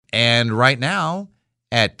And right now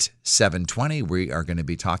at 7:20, we are going to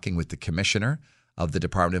be talking with the Commissioner of the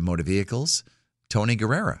Department of Motor Vehicles, Tony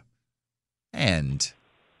Guerrera. And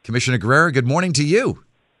Commissioner Guerrera, good morning to you.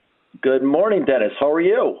 Good morning, Dennis. How are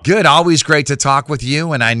you? Good. Always great to talk with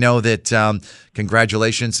you. And I know that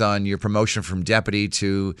congratulations on your promotion from deputy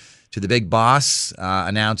to the big boss,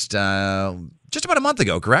 announced just about a month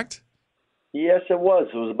ago, correct? Yes, it was.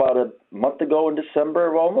 It was about a month ago in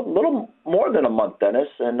December, well, a little more than a month, Dennis.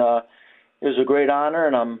 And it was a great honor,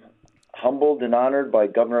 and I'm humbled and honored by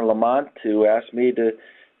Governor Lamont to ask me to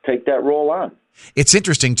take that role on. It's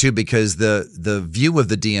interesting, too, because the view of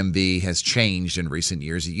the DMV has changed in recent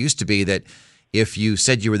years. It used to be that if you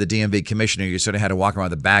said you were the DMV commissioner, you sort of had to walk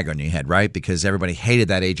around with a bag on your head, right? Because everybody hated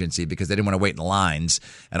that agency because they didn't want to wait in lines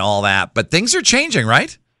and all that. But things are changing,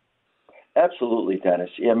 right? Absolutely, Dennis.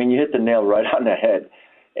 Yeah, I mean, you hit the nail right on the head.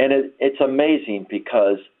 And it's amazing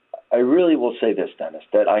because I really will say this, Dennis,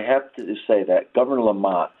 that I have to say that Governor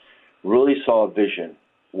Lamont really saw a vision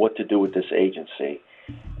what to do with this agency.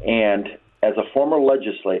 And as a former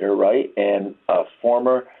legislator, right, and a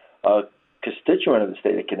former constituent of the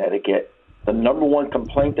state of Connecticut, the number one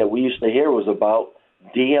complaint that we used to hear was about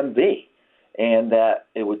DMV and that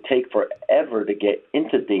it would take forever to get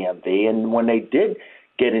into DMV. And when they did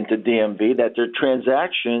get into DMV, that their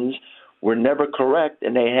transactions were never correct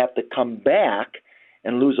and they have to come back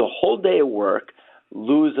and lose a whole day of work,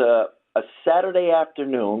 lose a Saturday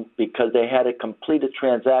afternoon because they had to complete a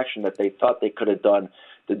transaction that they thought they could have done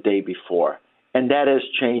the day before. And that has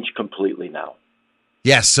changed completely now.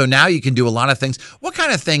 Yes, so now you can do a lot of things. What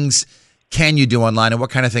kind of things can you do online and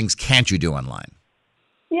what kind of things can't you do online?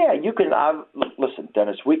 Yeah, you can. Listen,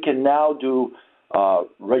 Dennis, we can now do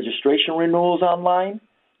registration renewals online.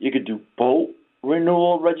 You could do boat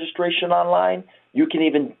renewal registration online. You can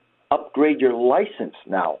even upgrade your license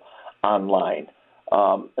now online.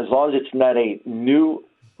 As long as it's not a new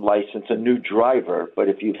license, a new driver, but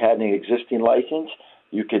if you've had an existing license,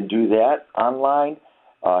 you can do that online.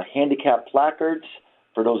 Handicap placards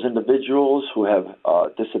for those individuals who have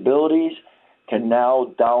disabilities can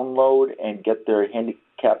now download and get their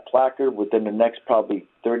handicap placard within the next probably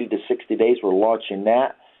 30 to 60 days. We're launching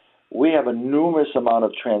that. We have a numerous amount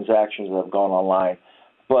of transactions that have gone online,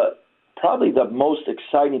 but probably the most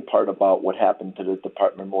exciting part about what happened to the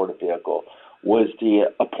Department of Motor Vehicle was the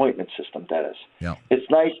appointment system, Dennis. Yeah. It's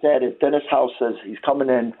nice that if Dennis House says he's coming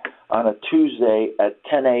in on a Tuesday at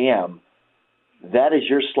 10 a.m., that is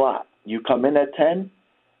your slot. You come in at 10,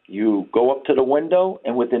 you go up to the window,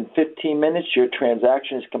 and within 15 minutes your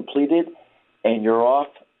transaction is completed, and you're off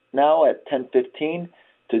now at 10:15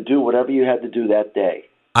 to do whatever you had to do that day.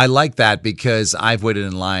 I like that because I've waited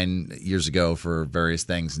in line years ago for various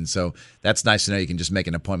things. And so that's nice to know you can just make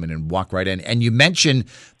an appointment and walk right in. And you mentioned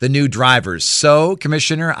the new drivers. So,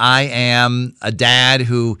 Commissioner, I am a dad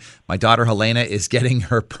who my daughter Helena is getting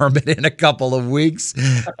her permit in a couple of weeks.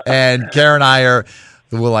 And Karen and I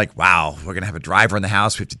we're like, wow, we're going to have a driver in the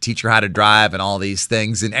house. We have to teach her how to drive and all these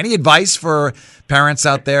things. And any advice for parents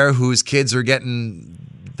out there whose kids are getting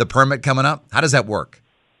the permit coming up? How does that work?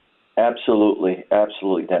 Absolutely,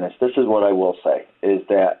 Dennis. This is what I will say, is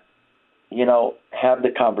that, have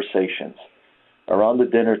the conversations around the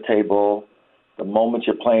dinner table, the moments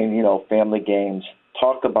you're playing, family games.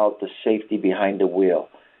 Talk about the safety behind the wheel.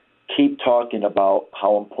 Keep talking about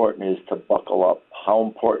how important it is to buckle up, how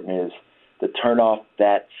important it is to turn off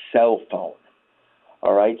that cell phone,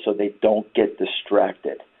 all right, so they don't get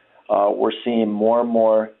distracted. We're seeing more and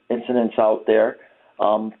more incidents out there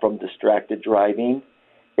from distracted driving.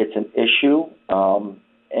 It's an issue,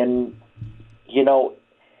 and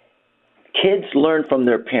kids learn from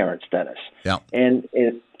their parents, Dennis. Yeah. And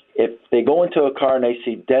if they go into a car and they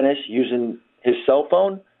see Dennis using his cell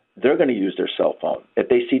phone, they're going to use their cell phone. If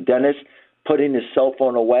they see Dennis putting his cell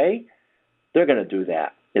phone away, they're going to do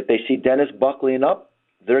that. If they see Dennis buckling up,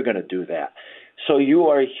 they're going to do that. So you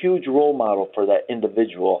are a huge role model for that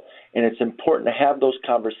individual, and it's important to have those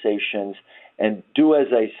conversations and do as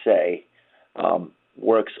I say.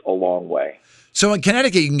 Works a long way. So in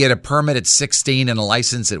Connecticut, you can get a permit at 16 and a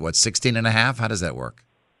license at 16 and a half? How does that work?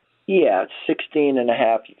 Yeah, at 16 and a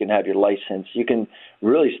half, you can have your license. You can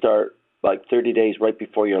really start like 30 days right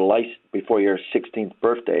before your 16th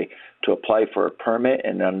birthday to apply for a permit.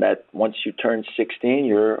 And then once you turn 16,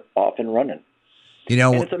 you're off and running.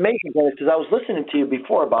 And it's amazing, because I was listening to you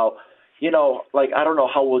before about, I don't know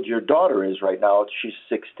how old your daughter is right now. She's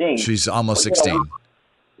 16. She's almost 16.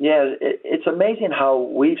 Yeah, it's amazing how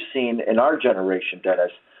we've seen in our generation,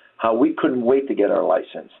 Dennis, how we couldn't wait to get our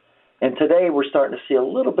license. And today we're starting to see a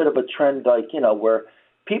little bit of a trend, where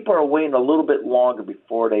people are waiting a little bit longer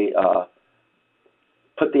before they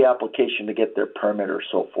put the application to get their permit or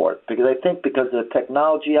so forth. Because I think because of the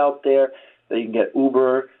technology out there, that you can get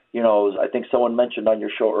Uber. I think someone mentioned on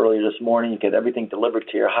your show earlier this morning, you get everything delivered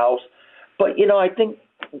to your house. But, I think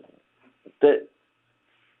that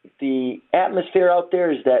the atmosphere out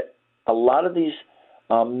there is that a lot of these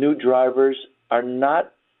new drivers are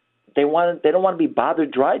not, they don't want to be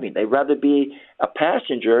bothered driving. They'd rather be a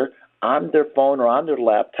passenger on their phone or on their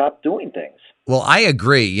laptop doing things. Well, I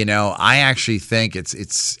agree. I actually think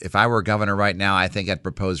it's if I were governor right now, I think I'd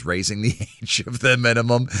propose raising the age of the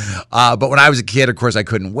minimum. But when I was a kid, of course, I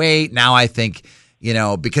couldn't wait. Now I think,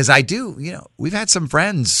 because I do, we've had some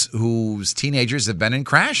friends whose teenagers have been in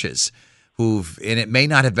crashes and it may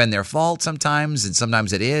not have been their fault sometimes, and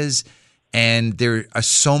sometimes it is. And there are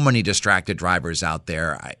so many distracted drivers out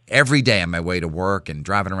there. Every day on my way to work and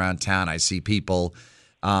driving around town, I see people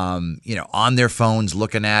on their phones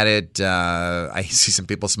looking at it. I see some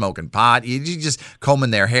people smoking pot. You just combing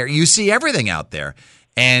their hair. You see everything out there.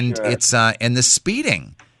 And Sure. it's and the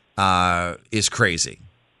speeding is crazy.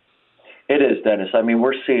 It is, Dennis. I mean,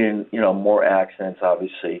 we're seeing, more accidents,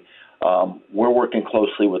 obviously. We're working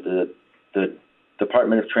closely with the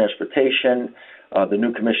Department of Transportation, the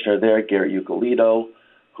new commissioner there, Gary Ucalito,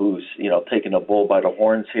 who's, taking a bull by the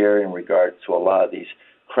horns here in regard to a lot of these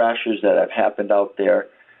crashes that have happened out there.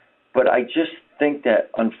 But I just think that,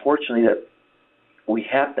 unfortunately, that we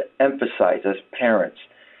have to emphasize as parents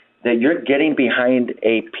that you're getting behind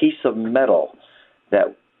a piece of metal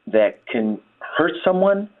that can hurt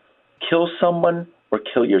someone, kill someone, or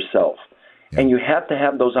kill yourself. Yeah. And you have to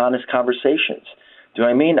have those honest conversations. Do you know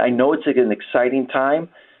what I mean? I know it's an exciting time,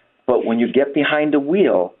 but when you get behind the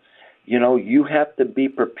wheel, you have to be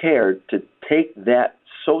prepared to take that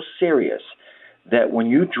so serious that when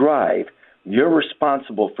you drive, you're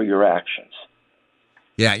responsible for your actions.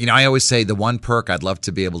 Yeah, I always say the one perk I'd love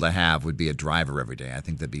to be able to have would be a driver every day. I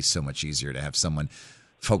think that'd be so much easier to have someone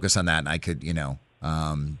focus on that, and I could,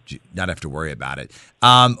 not have to worry about it.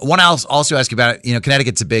 One else also ask you about it.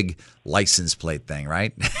 Connecticut's a big license plate thing,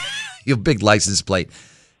 right? You have big license plate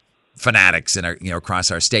fanatics in our, across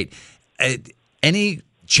our state. Any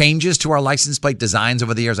changes to our license plate designs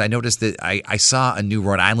over the years? I noticed that I saw a new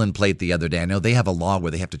Rhode Island plate the other day. I know they have a law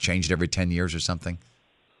where they have to change it every 10 years or something.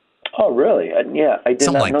 Oh, really? Yeah, I did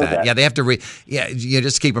something not like know that. Yeah, they have to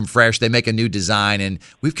just to keep them fresh. They make a new design, and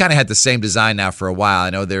we've kind of had the same design now for a while. I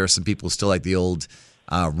know there are some people still like the old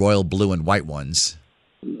royal blue and white ones.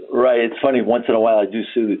 Right. It's funny. Once in a while, I do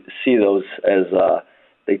see those as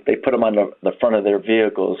they put them on the front of their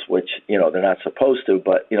vehicles, which they're not supposed to,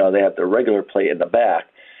 but they have the regular plate in the back.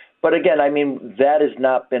 But again, I mean, that has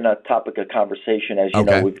not been a topic of conversation. As you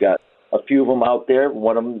know, we've got a few of them out there.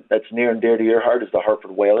 One of them that's near and dear to your heart is the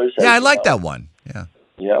Hartford Whalers. Yeah, I like that one. Yeah.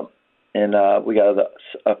 Yep. And we got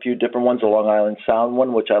a few different ones, a Long Island Sound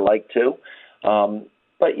one, which I like too. But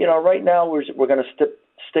right now we're going to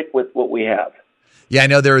stick with what we have. Yeah, I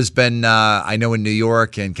know there has been. I know in New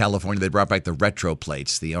York and California they brought back the retro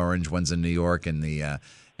plates, the orange ones in New York and the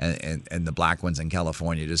and the black ones in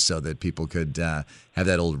California, just so that people could have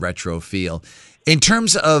that old retro feel. In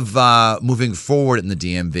terms of moving forward in the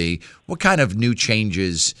DMV, what kind of new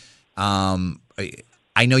changes?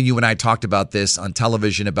 I know you and I talked about this on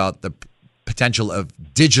television about the potential of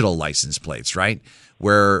digital license plates, right?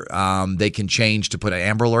 Where they can change to put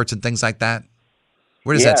Amber Alerts and things like that.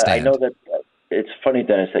 Where does that stand? I know that. It's funny,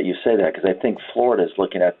 Dennis, that you say that, because I think Florida is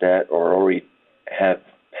looking at that or already have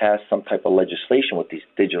passed some type of legislation with these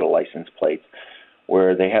digital license plates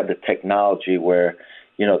where they have the technology where,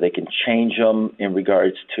 they can change them in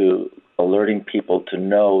regards to alerting people to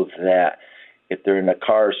know that if they're in a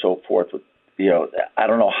car or so forth, I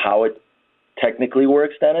don't know how it technically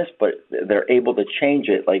works, Dennis, but they're able to change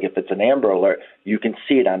it. Like if it's an Amber Alert, you can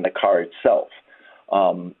see it on the car itself.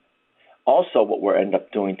 Also, what we'll end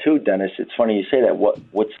up doing too, Dennis, it's funny you say that.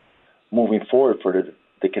 What's moving forward for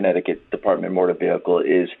the Connecticut Department of Motor Vehicle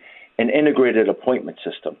is an integrated appointment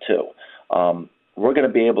system too. We're going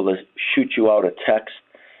to be able to shoot you out a text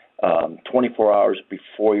 24 hours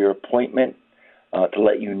before your appointment to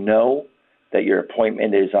let you know that your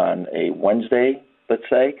appointment is on a Wednesday, let's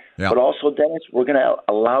say. Yeah. But also, Dennis, we're going to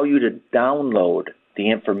allow you to download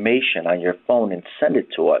the information on your phone and send it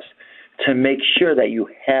to us to make sure that you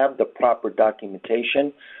have the proper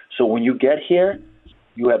documentation. So when you get here,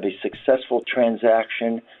 you have a successful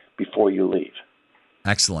transaction before you leave.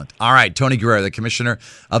 Excellent. All right, Tony Guerrero, the Commissioner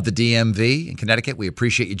of the DMV in Connecticut. We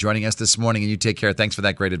appreciate you joining us this morning, and you take care. Thanks for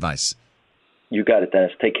that great advice. You got it,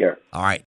 Dennis. Take care. All right.